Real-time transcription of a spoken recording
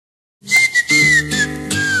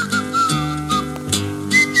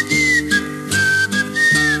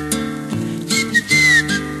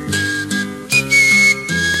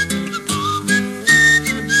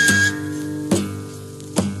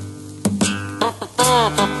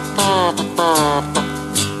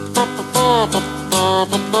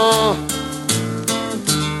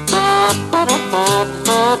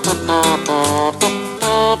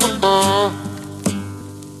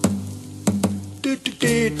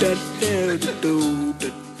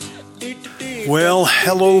Well,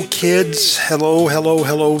 hello kids. Hello.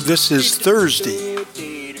 This is Thursday,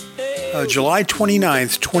 July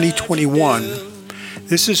 29th, 2021.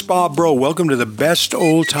 This is Bob Bro. Welcome to the Best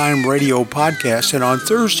Old Time Radio Podcast. And on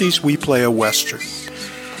Thursdays, we play a Western.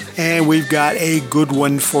 And we've got a good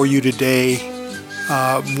one for you today.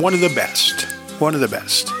 One of the best.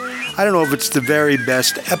 I don't know if it's the very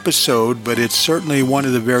best episode, but it's certainly one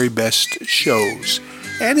of the very best shows.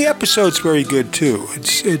 And the episode's very good, too.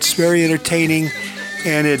 It's very entertaining,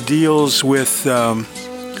 and it deals with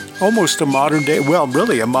almost a modern-day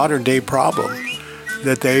problem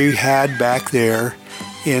that they had back there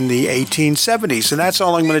in the 1870s. And that's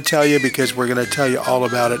all I'm going to tell you, because we're going to tell you all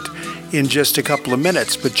about it in just a couple of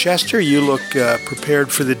minutes. But Chester, you look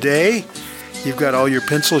prepared for the day. You've got all your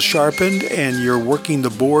pencils sharpened, and you're working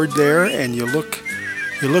the board there, and you look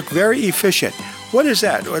very efficient. What is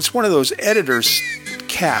that? It's one of those editor's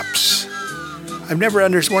caps. I've never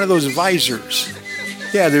understood, one of those visors.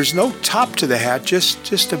 Yeah, there's no top to the hat,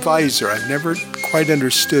 just a visor. I've never quite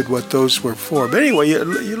understood what those were for. But anyway,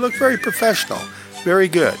 you look very professional. Very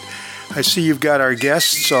good. I see you've got our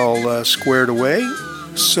guests all squared away.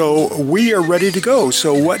 So we are ready to go.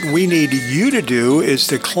 So what we need you to do is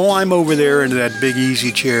to climb over there into that big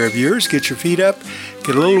easy chair of yours, get your feet up,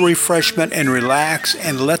 get a little refreshment and relax,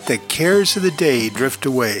 and let the cares of the day drift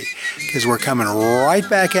away, because we're coming right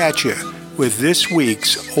back at you with this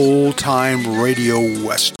week's Old Time Radio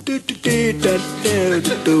West.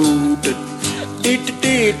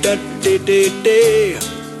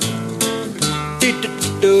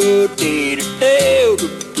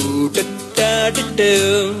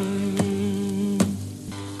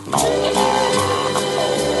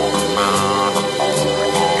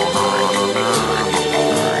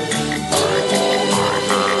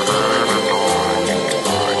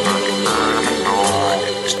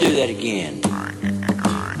 Let's do that again.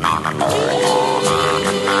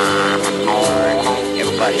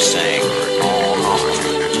 Everybody sing.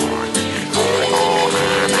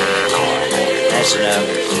 That's enough.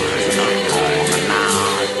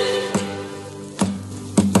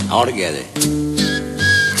 All together.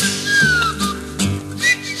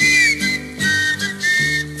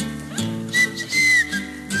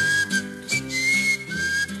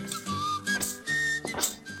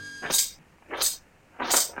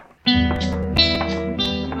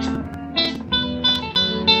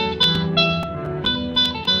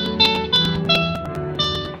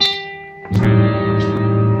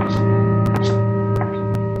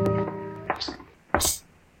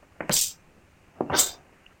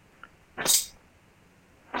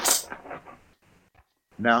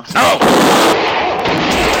 No.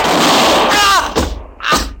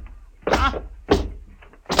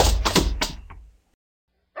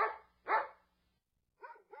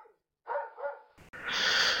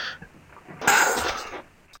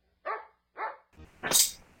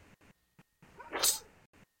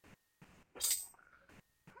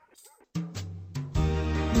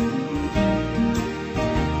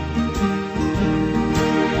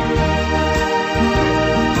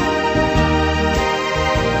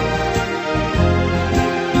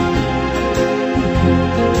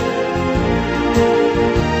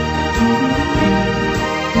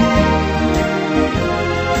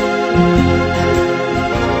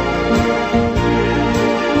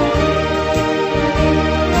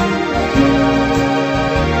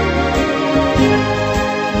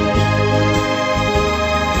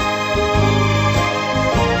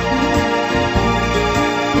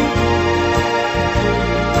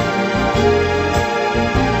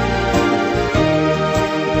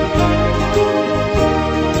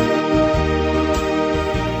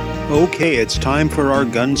 Okay, it's time for our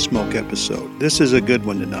Gunsmoke episode. This is a good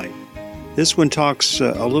one tonight. This one talks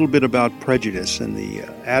a little bit about prejudice and the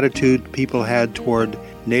attitude people had toward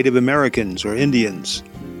Native Americans or Indians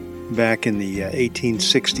back in the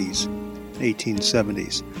 1860s,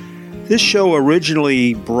 1870s. This show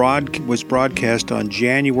originally was broadcast on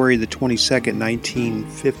January the 22nd,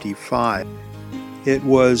 1955. It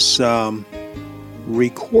was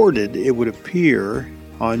recorded, it would appear,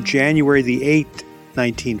 on January the 8th,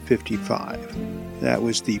 1955. That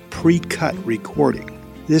was the pre-cut recording.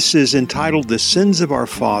 This is entitled The Sins of Our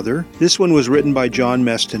Father. This one was written by John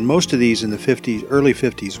Meston. Most of these in the early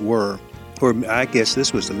 50s were, or I guess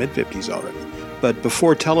this was the mid-50s already. But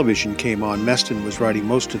before television came on, Meston was writing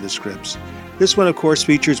most of the scripts. This one, of course,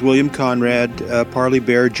 features William Conrad, Parley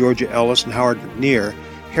Baer, Georgia Ellis, and Howard McNear.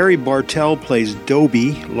 Harry Bartell plays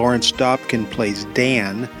Dobie. Lawrence Dobkin plays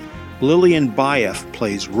Dan. Lillian Buyeff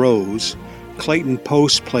plays Rose. Clayton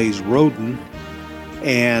Post plays Roden,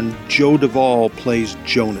 and Joe Duvall plays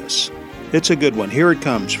Jonas. It's a good one. Here it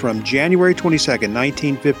comes from January 22nd,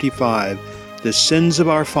 1955. The Sins of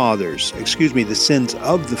Our Fathers. The Sins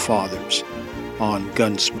of the Fathers on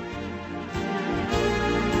Gunsmoke.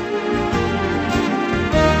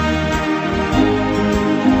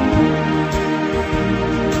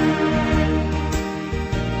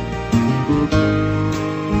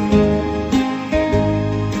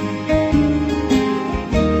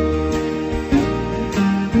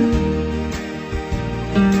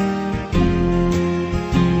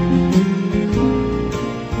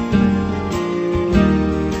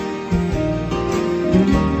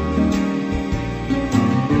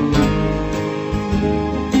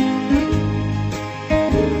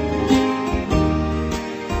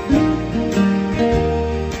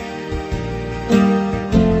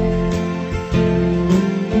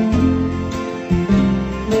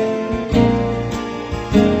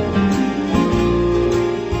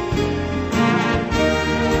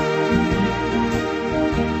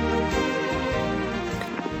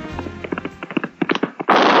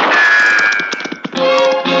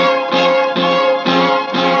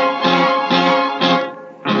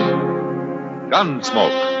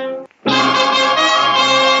 Gunsmoke.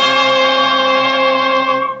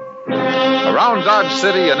 Around Dodge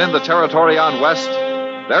City and in the territory on West,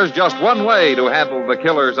 there's just one way to handle the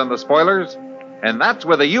killers and the spoilers, and that's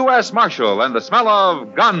with a U.S. Marshal and the smell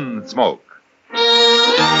of gun smoke.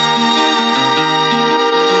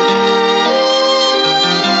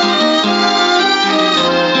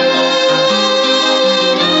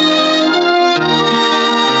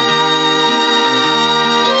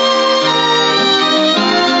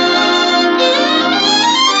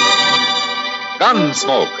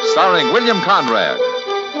 Gunsmoke, starring William Conrad.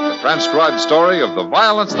 The transcribed story of the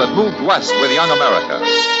violence that moved west with young America.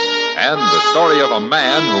 And the story of a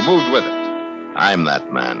man who moved with it. I'm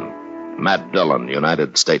that man. Matt Dillon,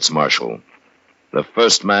 United States Marshal. The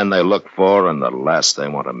first man they look for and the last they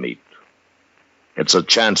want to meet. It's a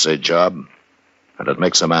chancy job, and it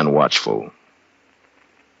makes a man watchful.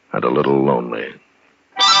 And a little lonely.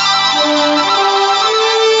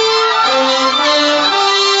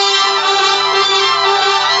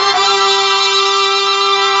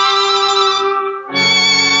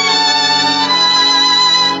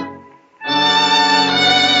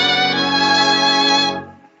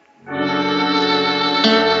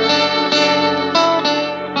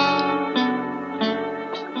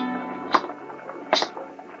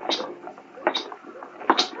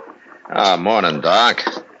 Morning, Doc.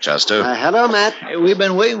 Chester. Hello, Matt. Hey, we've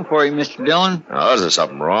been waiting for you, Mr. Dillon. Oh, is there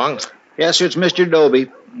something wrong? Yes, sir, it's Mr.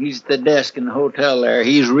 Dobie. He's at the desk in the hotel there.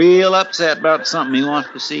 He's real upset about something. He wants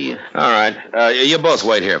to see you. All right. You both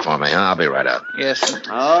wait here for me, huh? I'll be right out. Yes, sir.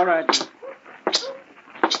 All right.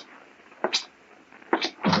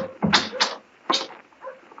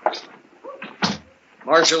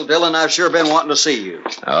 Marshal Dillon, I've sure been wanting to see you.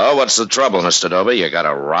 Oh, what's the trouble, Mr. Dobie? You got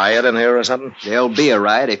a riot in here or something? There'll be a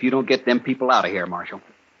riot if you don't get them people out of here, Marshal.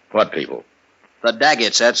 What people? The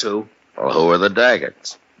Daggetts, that's who. Well, who are the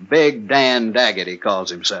Daggetts? Big Dan Daggett, he calls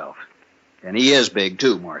himself. And he is big,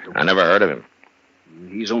 too, Marshal. I never heard of him.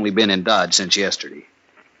 He's only been in Dodge since yesterday.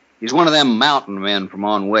 He's one of them mountain men from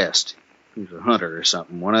on west. He's a hunter or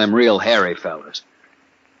something, one of them real hairy fellas.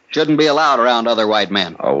 Shouldn't be allowed around other white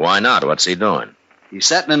men. Oh, why not? What's he doing? He's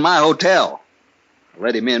setting in my hotel. I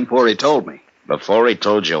let him in before he told me. Before he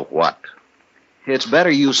told you what? It's better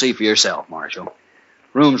you see for yourself, Marshal.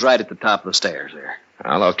 Room's right at the top of the stairs there.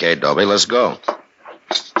 Well, okay, Dobie, let's go.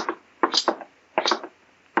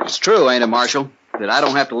 It's true, ain't it, Marshal, that I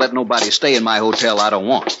don't have to let nobody stay in my hotel I don't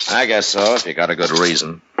want. I guess so, if you got a good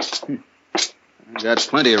reason. I got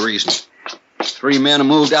plenty of reasons. 3 men have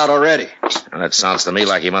moved out already. Well, it sounds to me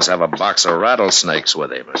like he must have a box of rattlesnakes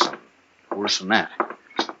with him or something. Worse than that.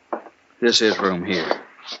 This is room here.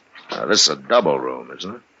 This is a double room,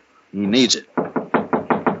 isn't it? He needs it.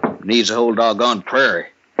 Needs a whole doggone prairie.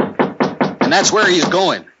 And that's where he's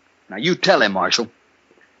going. Now, you tell him, Marshal.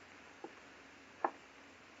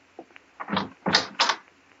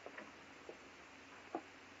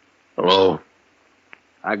 Hello?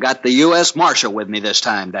 I got the U.S. Marshal with me this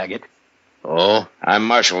time, Daggett. Oh? I'm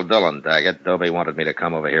Marshal Dillon, Daggett. Dobie wanted me to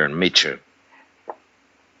come over here and meet you.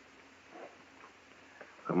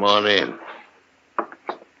 Come on in.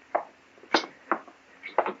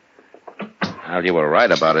 Well, you were right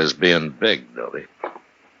about his being big, Dobie.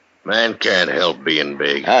 Man can't help being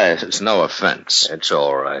big. It's no offense. It's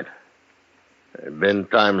all right. There have been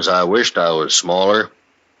times I wished I was smaller.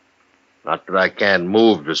 Not that I can't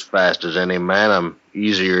move as fast as any man. I'm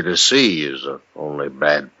easier to see is the only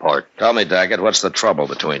bad part. Tell me, Daggett, what's the trouble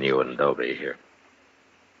between you and Dobie here?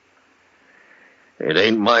 It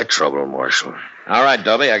ain't my trouble, Marshal. All right,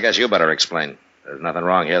 Dobie, I guess you better explain. There's nothing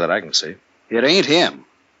wrong here that I can see. It ain't him.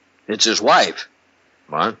 It's his wife.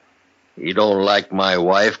 What? You don't like my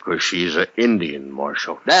wife 'cause she's an Indian,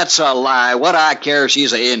 Marshal. That's a lie. What I care if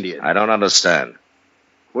she's an Indian. I don't understand.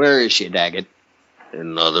 Where is she, Daggett? In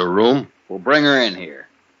another room? We'll bring her in here.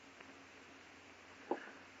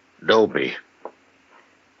 Dobie,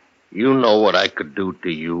 you know what I could do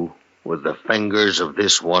to you with the fingers of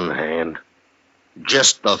this one hand?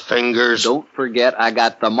 Just the fingers? Don't forget I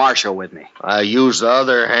got the marshal with me. I use the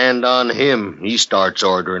other hand on him. He starts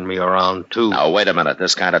ordering me around, too. Now, wait a minute.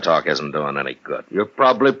 This kind of talk isn't doing any good. You're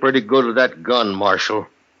probably pretty good with that gun, Marshal,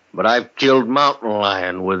 but I've killed mountain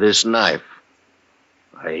lion with this knife.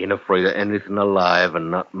 I ain't afraid of anything alive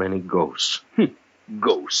and not many ghosts.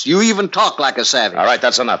 Ghosts. You even talk like a savage. All right,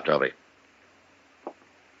 that's enough, Dobie.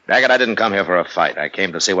 Daggett, I didn't come here for a fight. I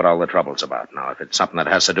came to see what all the trouble's about. Now, if it's something that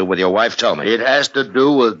has to do with your wife, tell me. It has to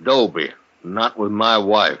do with Dobie, not with my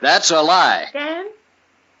wife. That's a lie. Dan?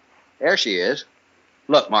 There she is.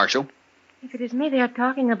 Look, Marshal. If it is me they are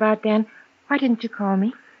talking about, Dan, why didn't you call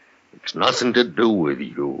me? It's nothing to do with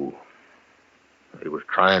you. They was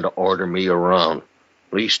trying to order me around.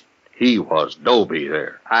 At least he was, Dobie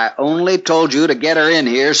there. I only told you to get her in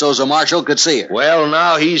here so the marshal could see her. Well,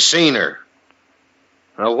 now he's seen her.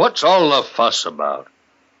 Now, what's all the fuss about?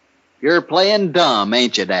 You're playing dumb,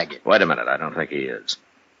 ain't you, Daggett? Wait a minute. I don't think he is.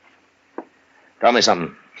 Tell me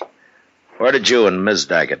something. Where did you and Miss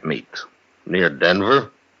Daggett meet? Near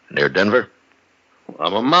Denver? Near Denver?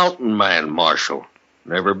 I'm a mountain man, Marshal.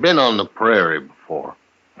 Never been on the prairie before.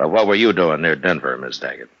 Well, what were you doing near Denver, Miss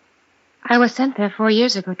Daggett? I was sent there 4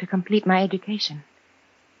 years ago to complete my education.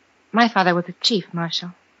 My father was a chief,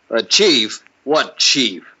 Marshal. A chief? What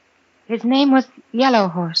chief? His name was Yellow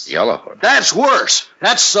Horse. Yellow Horse? That's worse.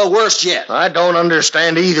 That's the worst yet. I don't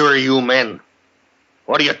understand either of you men.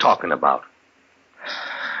 What are you talking about?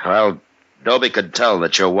 Well, Dobie could tell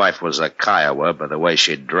that your wife was a Kiowa by the way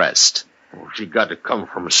she dressed. Well, she got to come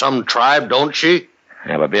from some tribe, don't she?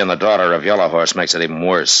 Yeah, but being the daughter of Yellow Horse makes it even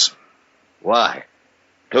worse. Why?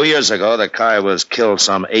 2 years ago, the Kiowas killed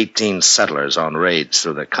some 18 settlers on raids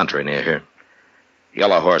through the country near here.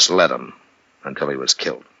 Yellow Horse led them until he was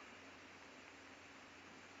killed.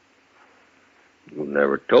 You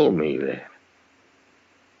never told me that.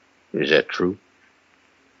 Is that true?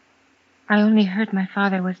 I only heard my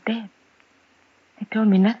father was dead. They told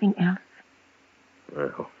me nothing else.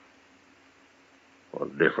 Well,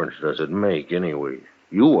 what difference does it make anyway?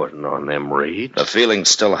 You wasn't on them raids. The feeling's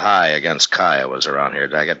still high against Kiowas around here,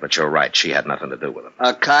 Daggett, but you're right. She had nothing to do with them.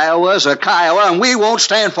 A Kiowa's a Kiowa, and we won't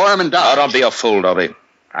stand for him in Dodge. Oh, don't be a fool, Dobie.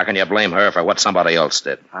 How can you blame her for what somebody else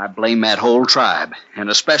did? I blame that whole tribe, and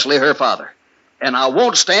especially her father. And I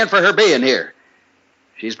won't stand for her being here.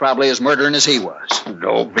 She's probably as murdering as he was.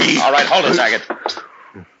 Dobie. All right, hold it, Daggett.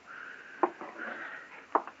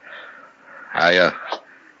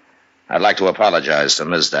 I'd like to apologize to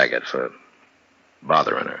Miss Daggett for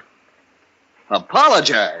bothering her.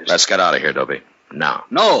 Apologize? Let's get out of here, Dobie. Now.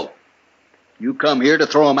 No. You come here to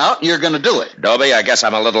throw him out, and you're going to do it. Dobie, I guess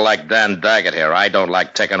I'm a little like Dan Daggett here. I don't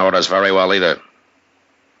like taking orders very well either.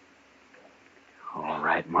 All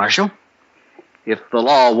right, Marshal. If the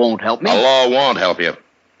law won't help me... The law won't help you.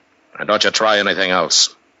 And don't you try anything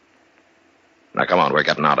else. Now, come on, we're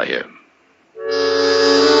getting out of here.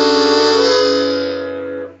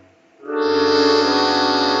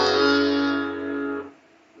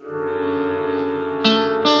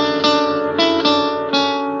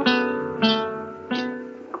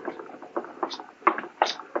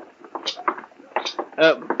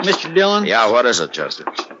 Mr. Dillon? Yeah, what is it, Chester?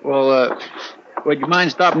 Well, would you mind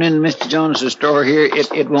stopping in Mr. Jones's store here?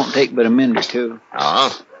 It won't take but a minute or two.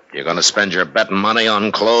 Oh? You're going to spend your betting money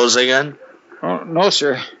on clothes again? Oh, no,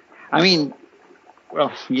 sir. I mean,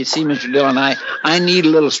 well, you see, Mr. Dillon, I need a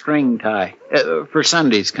little string tie. For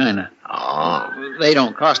Sundays, kind of. Oh. They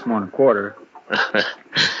don't cost more than a quarter.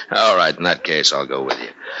 All right, in that case, I'll go with you.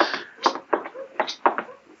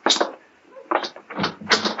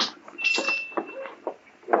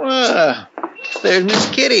 Well, there's Miss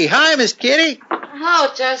Kitty. Hi, Miss Kitty.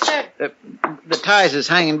 Hello, Chester. The ties is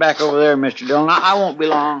hanging back over there, Mr. Dillon. I won't be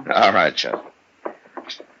long. All right, Chuck.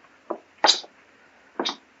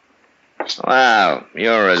 Well,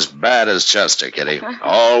 you're as bad as Chester, Kitty.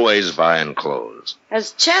 Always buying clothes.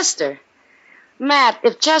 As Chester? Matt,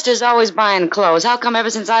 if Chester's always buying clothes, how come ever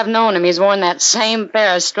since I've known him he's worn that same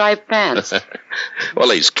pair of striped pants? Well,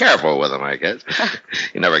 he's careful with them, I guess.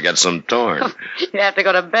 He never gets them torn. You'd have to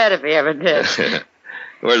go to bed if he ever did.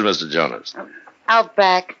 Where's Mr. Jonas? Out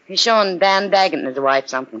back. He's showing Dan Daggett and his wife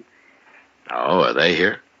something. Oh, are they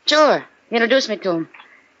here? Sure. He introduced me to him.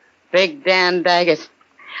 Big Dan Daggett.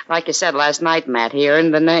 Like you said last night, Matt, he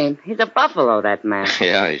earned the name. He's a buffalo, that man.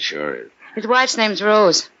 Yeah, he sure is. His wife's name's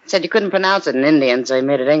Rose. Said you couldn't pronounce it in Indian, so he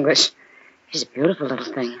made it English. She's a beautiful little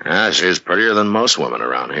thing. Ah, she's prettier than most women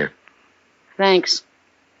around here. Thanks.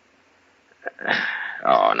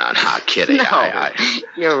 Oh, no, Kitty. No,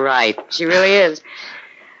 you're right. She really is.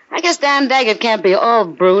 I guess Dan Daggett can't be all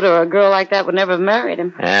brute, or a girl like that would never have married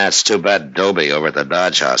him. Yeah, it's too bad Dobie over at the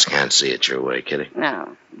Dodge House can't see it your way, Kitty.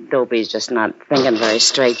 No, Dopey's just not thinking very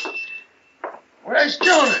straight. Where's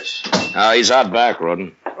Jonas? Oh, he's out back,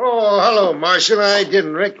 Roden. Oh, hello, Marshal. I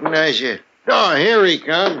didn't recognize you. Oh, here he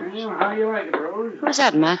comes. How you like it, Rose? Who's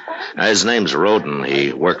that, Matt? His name's Roden.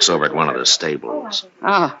 He works over at one of the stables.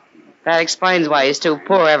 Oh, that explains why he's too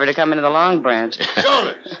poor ever to come into the Long Branch.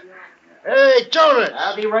 Jonas! Hey, Jonas!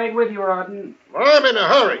 I'll be right with you, Rodden. Well, I'm in a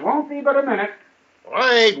hurry. Won't be but a minute. Well,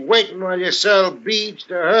 I ain't waiting while you sell beads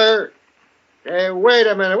to her. Hey, wait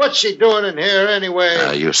a minute. What's she doing in here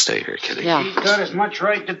anyway? You stay here, Kitty. Yeah. She's got as much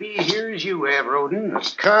right to be here as you have, Roden. A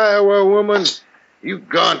Kiowa woman? You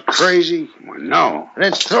gone crazy? Well, no.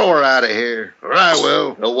 Then throw her out of here, or I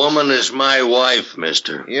will. The woman is my wife,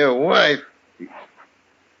 mister. Your wife?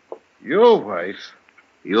 Your wife?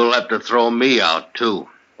 You'll have to throw me out, too.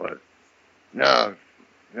 What? Now,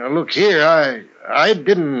 look here. I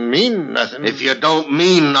didn't mean nothing. If you don't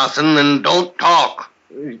mean nothing, then don't talk.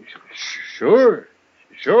 Sure.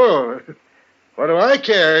 What do I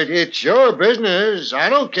care? It's your business. I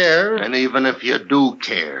don't care. And even if you do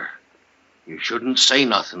care, you shouldn't say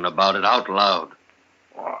nothing about it out loud.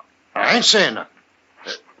 Well, I ain't saying nothing.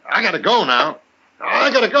 I gotta go now.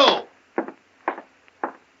 I gotta go.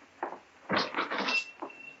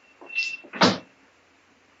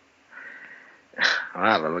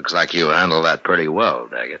 Well, it looks like you handled that pretty well,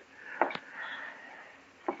 Daggett.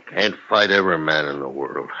 Can't fight every man in the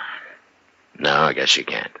world. No, I guess you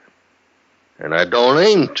can't. And I don't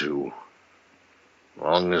aim to.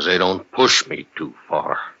 Long as they don't push me too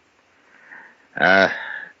far.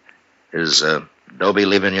 Is Dobie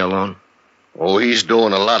leaving you alone? Oh, he's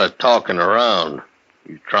doing a lot of talking around.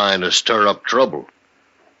 He's trying to stir up trouble.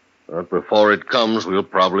 But before it comes, we'll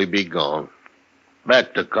probably be gone.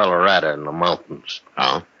 Back to Colorado in the mountains.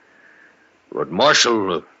 Oh? But,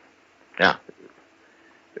 Marshal, Yeah.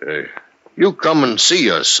 You come and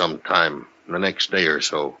see us sometime the next day or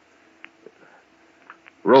so.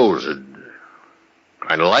 Rose would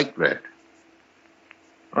kind of like that.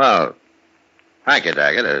 Well, thank you,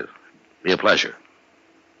 Daggett. It'd be a pleasure.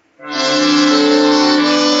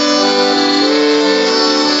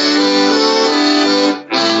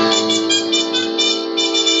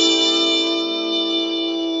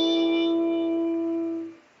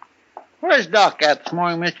 Where's Doc at this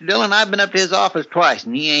morning, Mr. Dillon? I've been up to his office twice,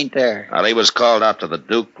 and he ain't there. Well, he was called out to the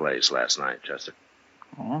Duke place last night, Chester.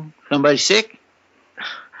 Oh, somebody sick?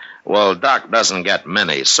 Well, Doc doesn't get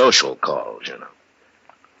many social calls, you know.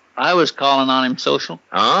 I was calling on him social.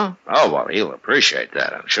 Huh? Oh, well, he'll appreciate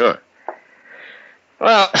that, I'm sure.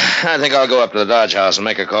 Well, I think I'll go up to the Dodge House and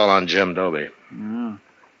make a call on Jim Dobie. Oh.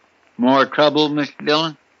 More trouble, Mr.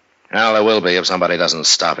 Dillon? Well, there will be if somebody doesn't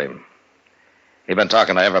stop him. He's been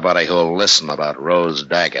talking to everybody who'll listen about Rose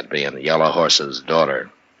Daggett being Yellow Horse's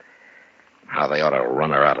daughter. How they ought to run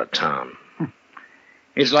her out of town.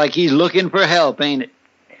 It's like he's looking for help, ain't it?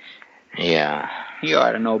 Yeah. You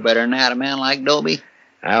ought to know better than that, a man like Dobie.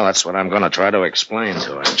 Well, that's what I'm going to try to explain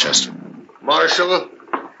to him, Chester. Marshal?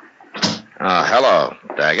 Hello,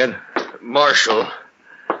 Daggett. Marshal,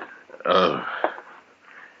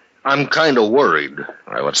 I'm kind of worried.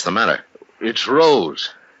 Why, what's the matter? It's Rose.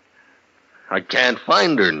 I can't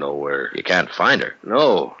find her nowhere. You can't find her?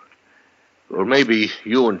 No. Well, maybe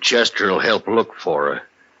you and Chester will help look for her.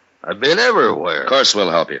 I've been everywhere. Of course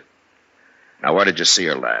we'll help you. Now, where did you see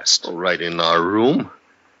her last? Oh, right in our room.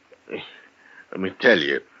 Let me tell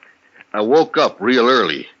you, I woke up real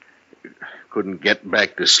early. Couldn't get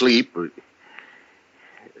back to sleep. I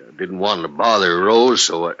didn't want to bother Rose,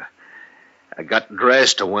 so I got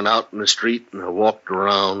dressed. I went out in the street and I walked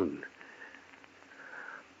around.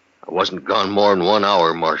 I wasn't gone more than 1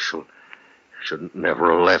 hour, Marshal. Shouldn't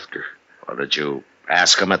never have left her. Well, did you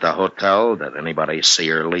ask him at the hotel? Did anybody see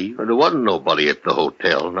her leave? There wasn't nobody at the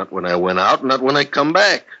hotel. Not when I went out, not when I come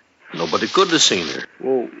back. Nobody could have seen her.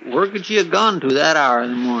 Well, where could she have gone to that hour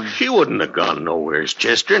in the morning? She wouldn't have gone nowheres,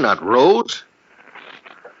 Chester, not Rose.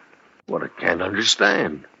 What I can't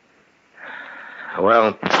understand.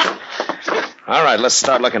 Well, all right, let's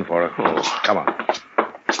start looking for her. Oh, come on.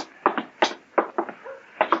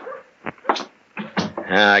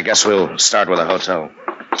 I guess we'll start with a hotel.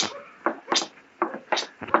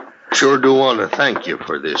 sure do want to thank you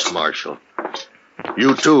for this, Marshal.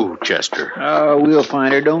 You too, Chester. Oh, we'll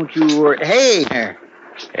find her. Don't you worry. Hey, there.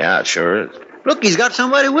 Yeah, it sure is. Look, he's got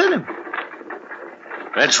somebody with him.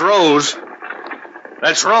 That's Rose.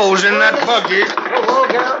 That's Rose in that buggy.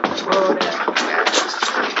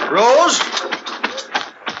 Rose?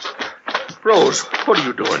 Rose, what are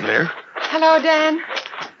you doing there? Hello, Dan.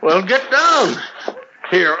 Well, get down.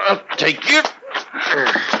 Here, I'll take you.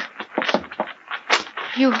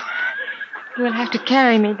 You will have to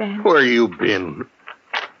carry me, Dan. Where you been?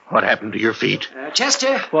 What happened to your feet?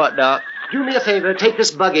 Chester, What, Doc? do me a favor. Take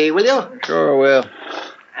this buggy, will you? Sure will.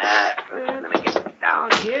 Let me get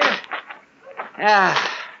down here.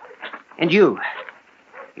 And you.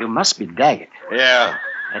 You must be Daggett. Yeah,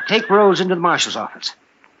 Take Rose into the marshal's office.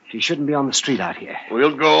 She shouldn't be on the street out here.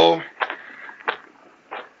 we'll go.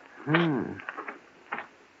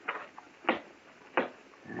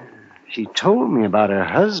 She told me about her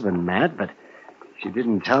husband, Matt, but she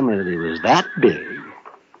didn't tell me that he was that big.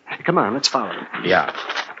 Come on, let's follow him. Yeah.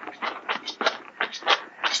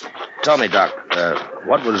 Tell me, Doc,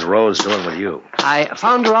 what was Rose doing with you? I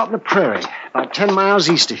found her out in the prairie, about 10 miles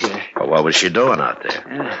east of here. Well, what was she doing out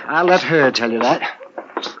there? I'll let her tell you that.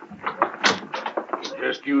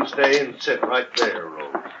 Just you stay and sit right there,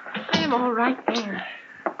 Rose. I'm all right there.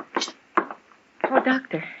 Oh,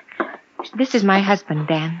 Doctor, this is my husband,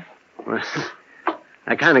 Dan. Well,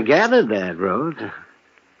 I kind of gathered that, Rose.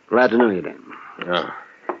 Glad to know you, Dan. Yeah.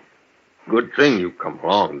 Good thing you come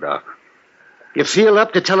along, Doc. You feel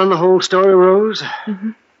up to telling the whole story, Rose?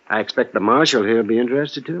 Mm-hmm. I expect the marshal here will be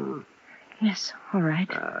interested, too. Yes, all right.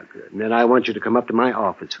 Good. And then I want you to come up to my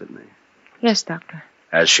office with me. Yes, Doctor.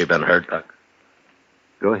 Has she been hurt, Doc?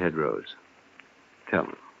 Go ahead, Rose. Tell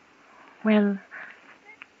me. Well,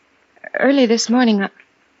 early this morning,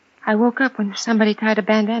 I woke up when somebody tied a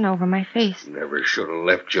bandana over my face. Never should have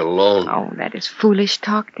left you alone. Oh, that is foolish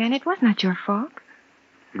talk, Dan. It was not your fault.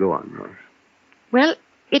 Go on, Rose. Well,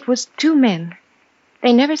 it was two men.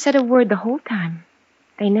 They never said a word the whole time.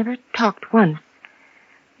 They never talked once.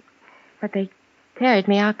 But they carried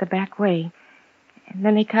me out the back way. And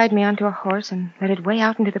then they tied me onto a horse and led it way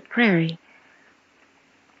out into the prairie.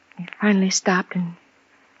 They finally stopped and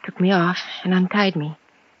took me off and untied me.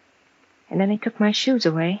 And then they took my shoes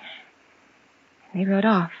away. And they rode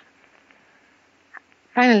off.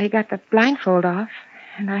 Finally got the blindfold off,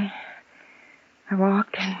 and I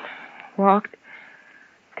walked and walked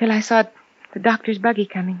till I saw the doctor's buggy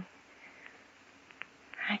coming.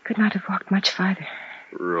 I could not have walked much farther.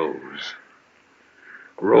 Rose.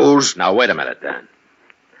 Rose? Now, wait a minute, Dan.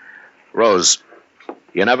 Rose,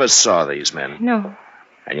 you never saw these men, No,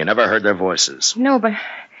 and you never heard their voices. no, but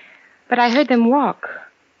I heard them walk.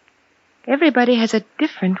 Everybody has a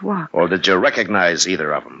different walk. Well, did you recognize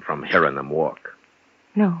either of them from hearing them walk?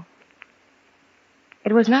 No.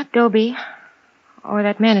 It was not Dobie or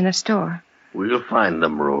that man in the store. We'll find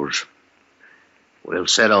them, Rose. We'll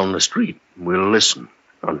sit on the street. We'll listen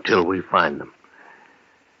until we find them.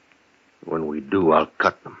 When we do, I'll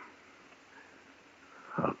cut them.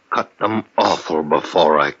 I'll cut them awful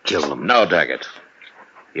before I kill them. No, Daggett.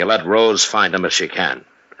 You let Rose find them if she can,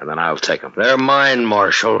 and then I'll take them. They're mine,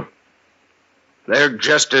 Marshal. They're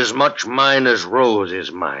just as much mine as Rose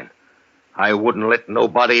is mine. I wouldn't let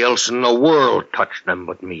nobody else in the world touch them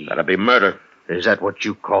but me. That'd be murder. Is that what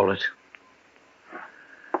you call it?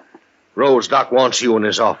 Rose, Doc wants you in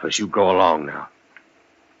his office. You go along now.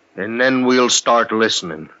 And then we'll start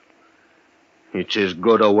listening. It's as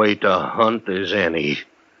good a way to hunt as any.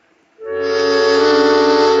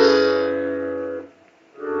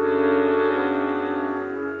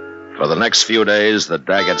 For the next few days, the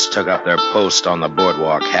Daggetts took up their post on the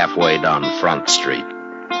boardwalk halfway down Front Street.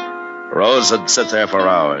 Rose would sit there for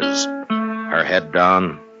hours, her head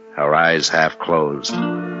down, her eyes half closed,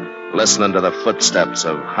 listening to the footsteps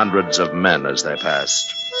of hundreds of men as they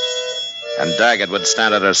passed. And Daggett would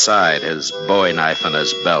stand at her side, his bowie knife in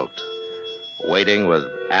his belt, waiting with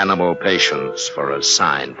animal patience for a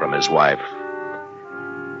sign from his wife.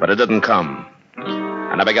 But it didn't come.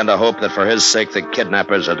 And I began to hope that for his sake the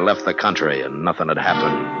kidnappers had left the country and nothing had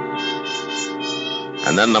happened.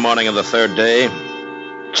 And then the morning of the third day,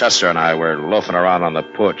 Chester and I were loafing around on the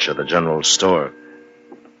porch of the general store.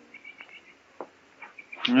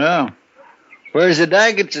 Oh. Where's the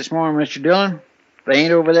Daggetts this morning, Mr. Dillon? They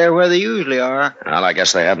ain't over there where they usually are. Well, I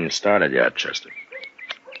guess they haven't started yet, Chester.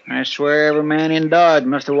 I swear every man in Dodge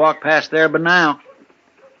must have walked past there by now.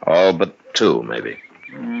 All but two, maybe.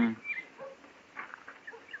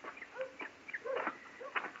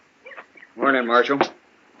 Morning, Marshal.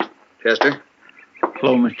 Chester.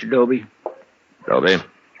 Hello, Mr. Dobie. Dobie.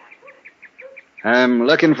 I'm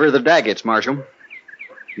looking for the Daggets, Marshal.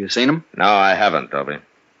 You seen them? No, I haven't, Dobie.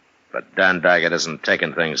 But Dan Daggett isn't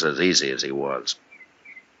taking things as easy as he was.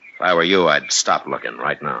 If I were you, I'd stop looking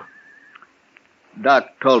right now.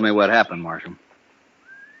 Doc told me what happened, Marshal.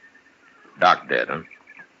 Doc did, huh?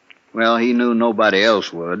 Well, he knew nobody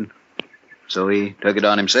else would, so he took it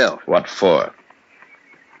on himself. What for?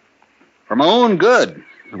 For my own good,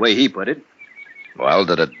 the way he put it. Well,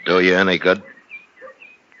 did it do you any good?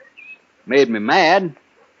 Made me mad.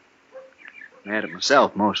 Mad at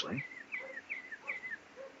myself, mostly.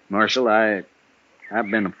 Marshal, I've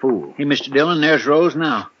been a fool. Hey, Mr. Dillon, there's Rose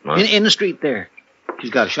now. What? In the street there.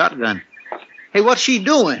 She's got a shotgun. Hey, what's she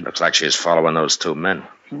doing? Looks like she's following those two men.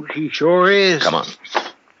 Oh, she sure is. Come on.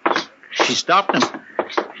 She stopped them.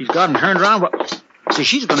 She's got them turned around. See,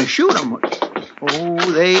 she's going to shoot them.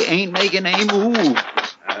 Oh, they ain't making any move.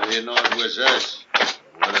 How do you know it was us?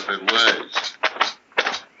 What if it was?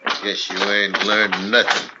 I guess you ain't learned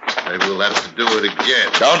nothing. Maybe we'll have to do it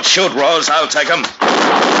again. Don't shoot, Rose. I'll take him.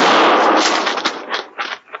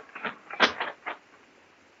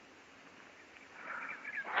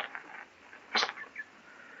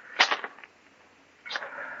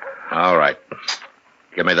 All right.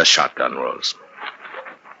 Give me the shotgun, Rose.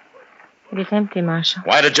 It is empty, Marshal.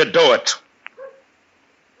 Why did you do it?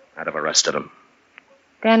 I'd have arrested him.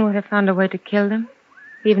 Dan would have found a way to kill them,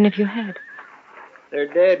 even if you had. They're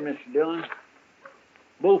dead, Mr. Dillon.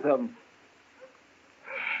 Both of them.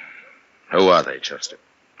 Who are they, Chester?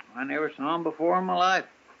 I never saw them before in my life.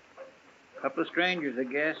 A couple of strangers, I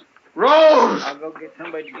guess. Rose! I'll go get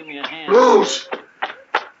somebody to give me a hand. Rose!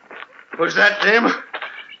 Was that them?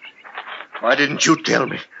 Why didn't you tell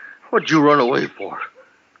me? What'd you run away for?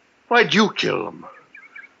 Why'd you kill them?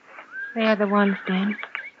 They are the ones, Dan.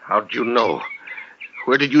 How'd you know?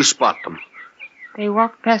 Where did you spot them? They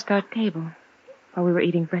walked past our table while we were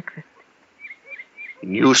eating breakfast.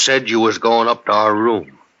 You said you was going up to our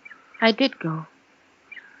room. I did go.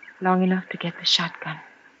 Long enough to get the shotgun.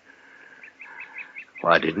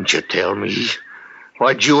 Why didn't you tell me?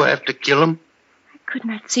 Why'd you have to kill him? I could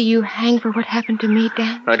not see you hang for what happened to me,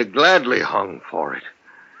 Dan. I'd have gladly hung for it.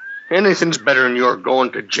 Anything's better than your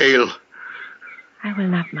going to jail. I will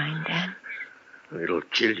not mind, Dan. It'll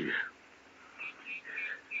kill you.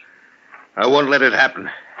 I won't let it happen.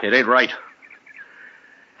 It ain't right.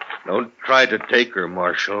 Don't try to take her,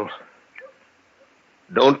 Marshal.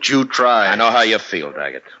 Don't you try. I know how you feel,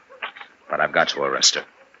 Daggett. But I've got to arrest her.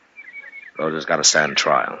 Rose has got to stand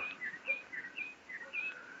trial.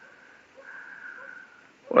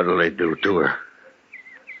 What'll they do to her?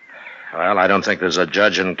 Well, I don't think there's a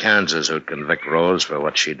judge in Kansas who'd convict Rose for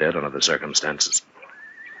what she did under the circumstances.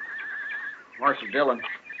 Marshal Dillon.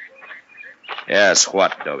 Yes,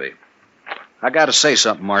 what, Dobie? I got to say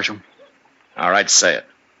something, Marshal. All right, say it.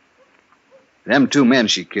 Them two men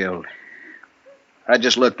she killed. I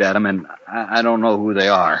just looked at them, and I don't know who they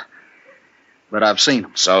are. But I've seen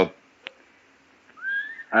them. So?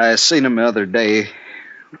 I seen them the other day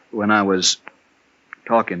when I was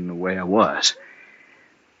talking the way I was.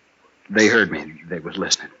 They heard me. They was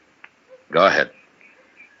listening. Go ahead.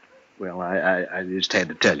 Well, I just had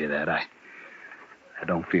to tell you that. I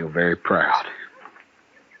don't feel very proud.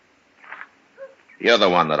 You're the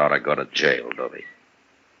one that ought to go to jail, Dobie.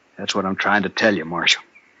 That's what I'm trying to tell you, Marshal.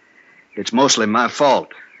 It's mostly my fault.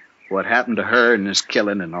 What happened to her and this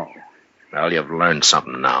killing and all. Well, you've learned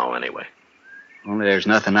something now, anyway. Only there's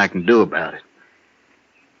nothing I can do about it.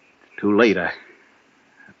 It's too late. I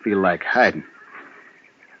feel like hiding.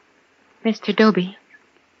 Mr. Dobie.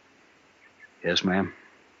 Yes, ma'am?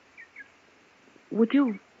 Would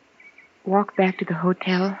you walk back to the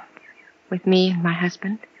hotel with me and my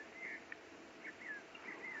husband?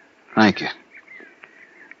 Thank you.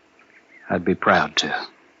 I'd be proud to.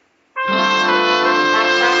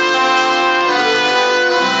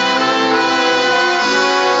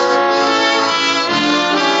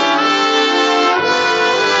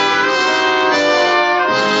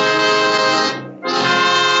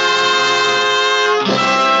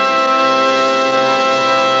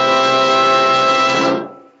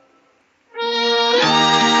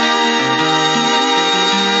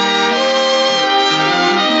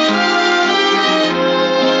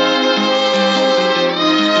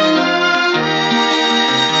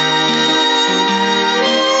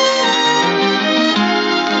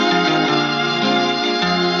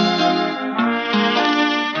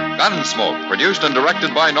 Gunsmoke, produced and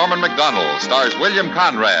directed by Norman McDonald, stars William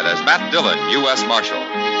Conrad as Matt Dillon, U.S. Marshal.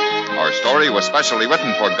 Our story was specially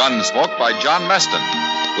written for Gunsmoke by John Meston,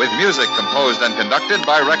 with music composed and conducted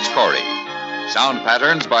by Rex Corey. Sound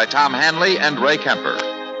patterns by Tom Hanley and Ray Kemper.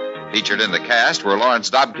 Featured in the cast were Lawrence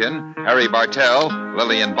Dobkin, Harry Bartell,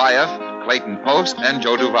 Lillian Bayef, Clayton Post, and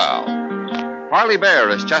Joe Duval. Parley Bear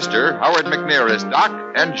is Chester, Howard McNear is Doc,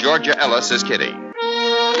 and Georgia Ellis is Kitty.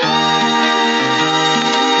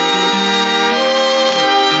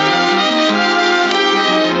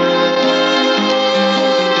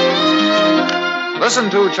 Listen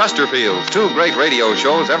to Chesterfield's two great radio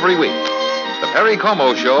shows every week. The Perry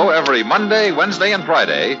Como Show every Monday, Wednesday, and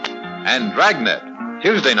Friday, and Dragnet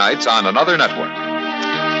Tuesday nights on another network.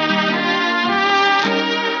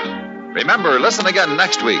 Remember, listen again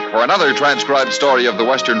next week for another transcribed story of the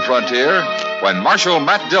Western frontier when Marshal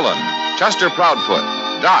Matt Dillon, Chester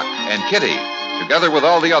Proudfoot, Doc, and Kitty, together with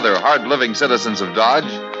all the other hard-living citizens of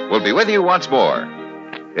Dodge, will be with you once more.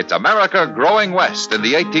 It's America growing west in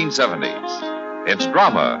the 1870s. It's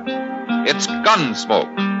drama. It's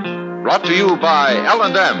Gunsmoke. Brought to you by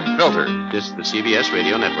L&M Filter. This is the CBS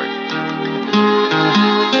Radio Network.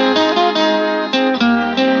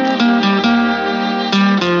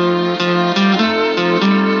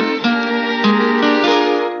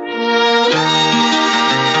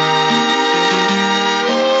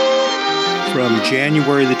 From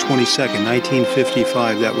January the 22nd,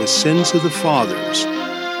 1955, that was Sins of the Fathers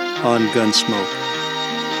on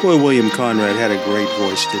Gunsmoke. Boy, William Conrad had a great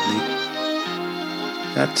voice, didn't he?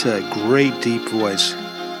 That's a great, deep voice.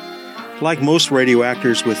 Like most radio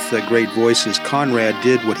actors with great voices, Conrad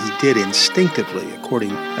did what he did instinctively,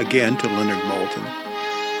 according, again, to Leonard Maltin.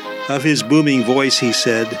 Of his booming voice, he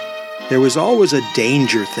said, "There was always a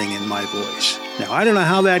danger thing in my voice. Now, I don't know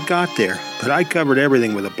how that got there, but I covered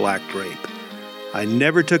everything with a black drape. I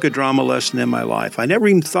never took a drama lesson in my life. I never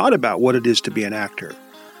even thought about what it is to be an actor.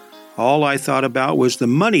 All I thought about was the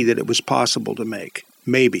money that it was possible to make.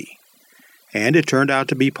 Maybe. And it turned out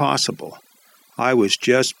to be possible. I was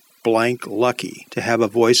just blank lucky to have a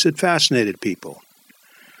voice that fascinated people."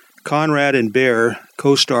 Conrad and Bear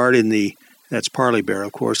co-starred in that's Parley Bear,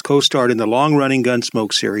 of course, co-starred in the long-running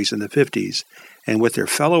Gunsmoke series in the 50s, and with their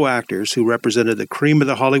fellow actors who represented the cream of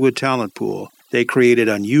the Hollywood talent pool, they created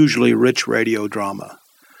unusually rich radio drama.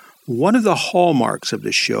 One of the hallmarks of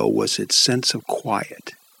the show was its sense of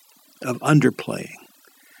quiet, of underplaying.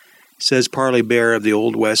 Says Parley Bear of the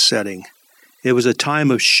Old West setting, "It was a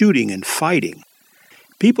time of shooting and fighting.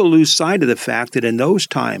 People lose sight of the fact that in those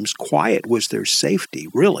times, quiet was their safety,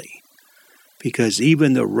 really, because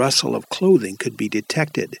even the rustle of clothing could be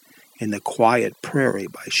detected in the quiet prairie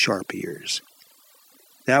by sharp ears."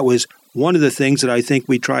 That was one of the things that I think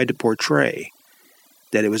we tried to portray,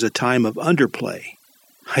 that it was a time of underplay.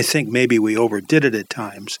 I think maybe we overdid it at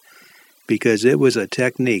times, because it was a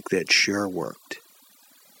technique that sure worked.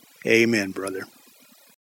 Amen, brother.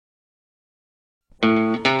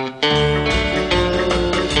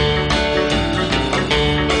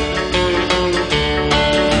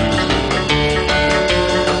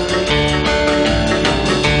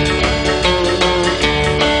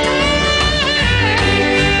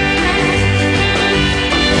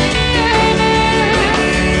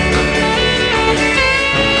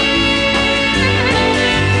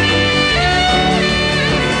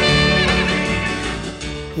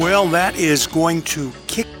 Well, that is going to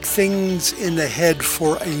kick things in the head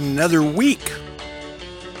for another week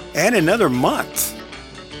and another month.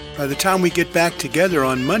 By the time we get back together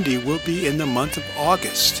on Monday, we'll be in the month of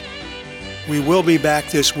August. We will be back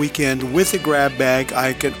this weekend with a grab bag.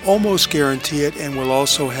 I can almost guarantee it, and we'll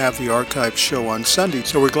also have the archive show on Sunday.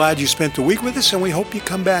 So we're glad you spent the week with us, and we hope you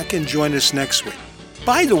come back and join us next week.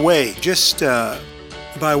 By the way, just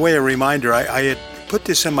by way of reminder, I had put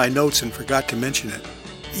this in my notes and forgot to mention it.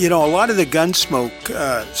 You know, a lot of the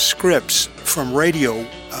Gunsmoke scripts from radio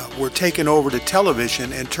were taken over to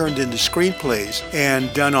television and turned into screenplays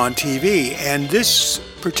and done on TV. And this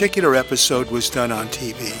particular episode was done on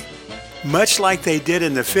TV. Much like they did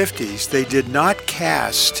in the 50s, they did not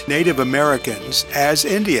cast Native Americans as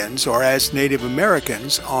Indians or as Native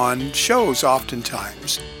Americans on shows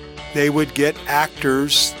oftentimes. They would get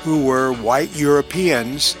actors who were white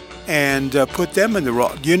Europeans and put them in the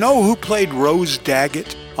role. Do you know who played Rose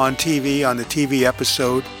Daggett on TV, on the TV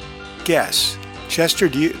episode? Guess. Chester,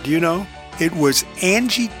 do you know? It was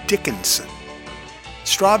Angie Dickinson.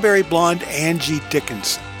 Strawberry blonde Angie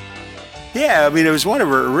Dickinson. Yeah, I mean, it was one of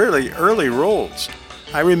her really early roles.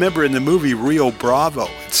 I remember in the movie Rio Bravo,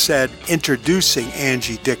 it said, introducing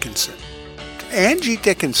Angie Dickinson. Angie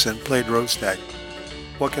Dickinson played Rose Daggett.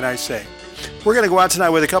 What can I say? We're going to go out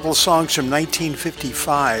tonight with a couple of songs from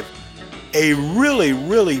 1955. A really,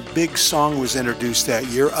 really big song was introduced that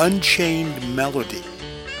year, Unchained Melody.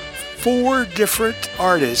 4 different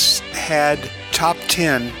artists had top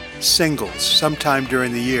 10 singles sometime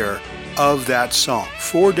during the year. of that song.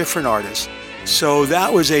 4 different artists. So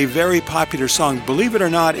that was a very popular song. Believe it or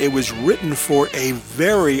not, it was written for a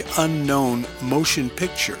very unknown motion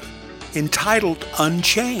picture entitled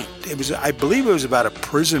Unchained. I believe it was about a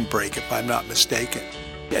prison break, if I'm not mistaken.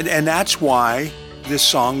 And that's why this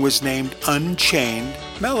song was named Unchained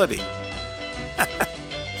Melody.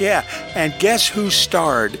 Yeah, and guess who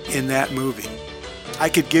starred in that movie? I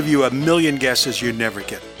could give you a million guesses, you'd never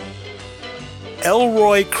get it.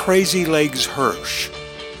 Elroy Crazy Legs Hirsch,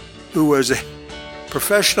 who was a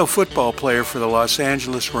professional football player for the Los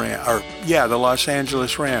Angeles Rams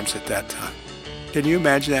at that time. Can you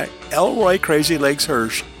imagine that? Elroy Crazy Legs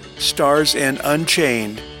Hirsch stars in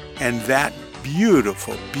Unchained, and that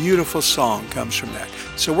beautiful, beautiful song comes from that.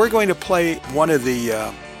 So we're going to play one of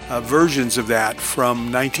the versions of that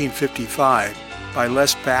from 1955 by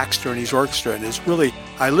Les Baxter and his orchestra. And it's really,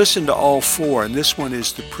 I listened to all 4, and this one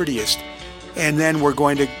is the prettiest. And then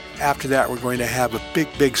after that, we're going to have a big,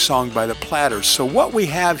 big song by the Platters. So what we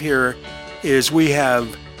have here is we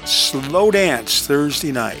have Slow Dance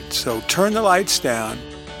Thursday night. So turn the lights down,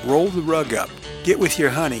 roll the rug up, get with your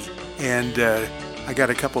honey, and I got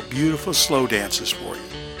a couple beautiful slow dances for you.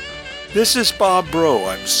 This is Bob Bro.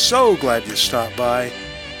 I'm so glad you stopped by,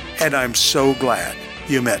 and I'm so glad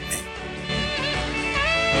you met me.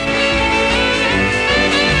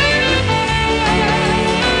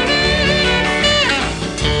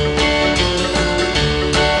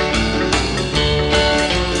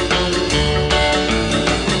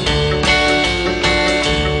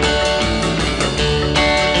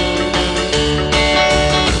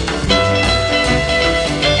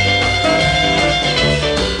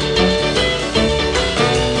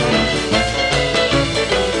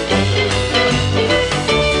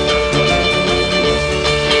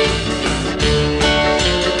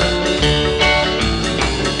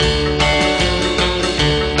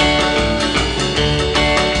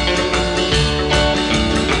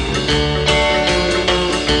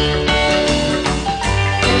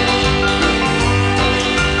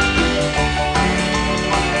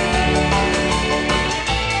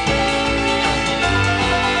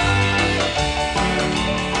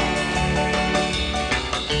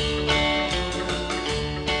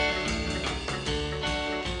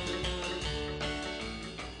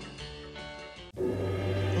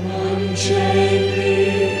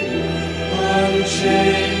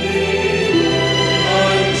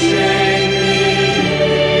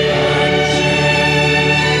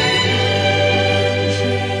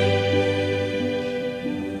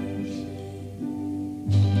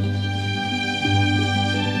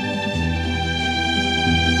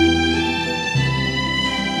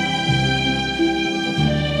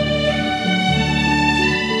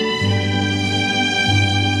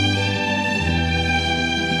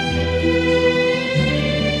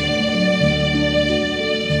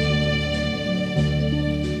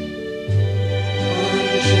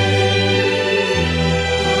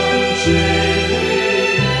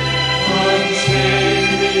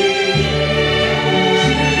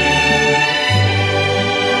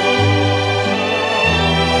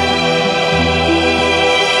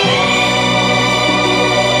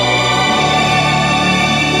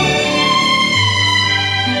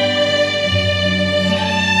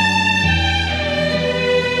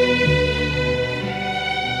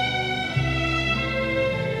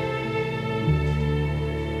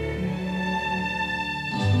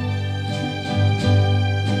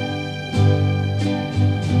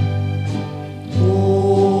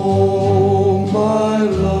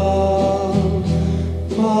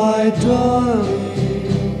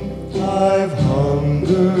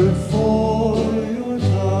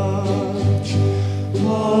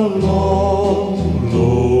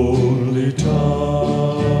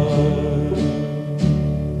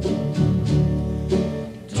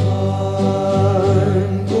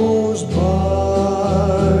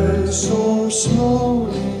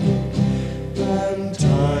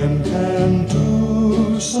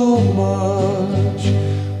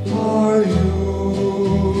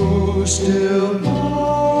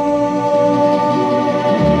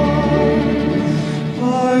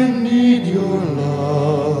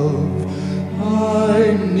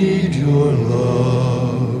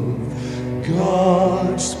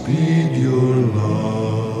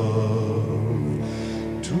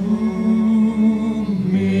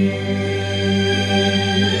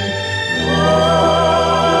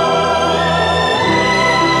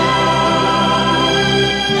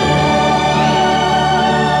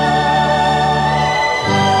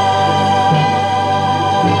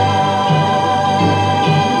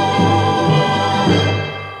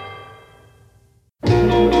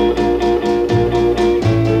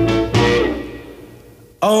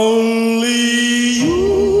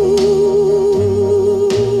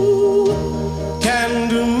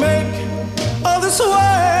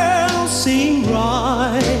 world seem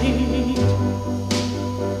right.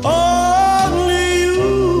 Only you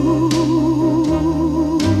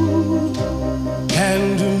can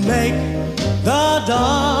make the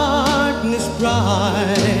darkness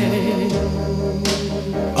bright.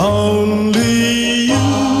 Only you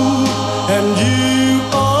and you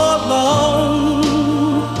alone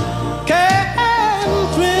can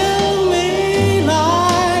thrill me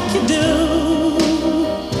like you do,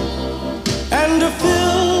 and to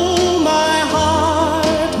fill my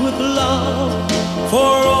heart with love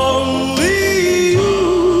for only you.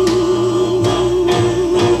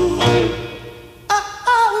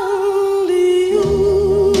 Only you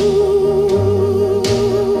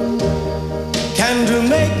can to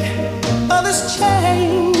make this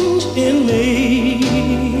change in me.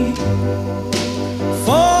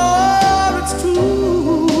 For it's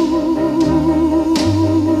true,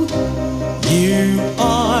 you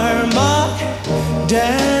are my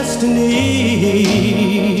destiny.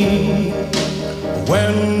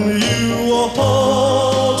 When you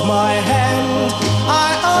hold my hand, I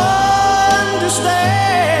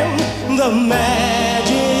understand the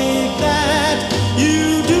magic that you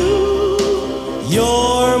do.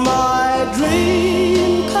 You're my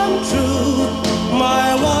dream come true, my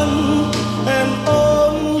one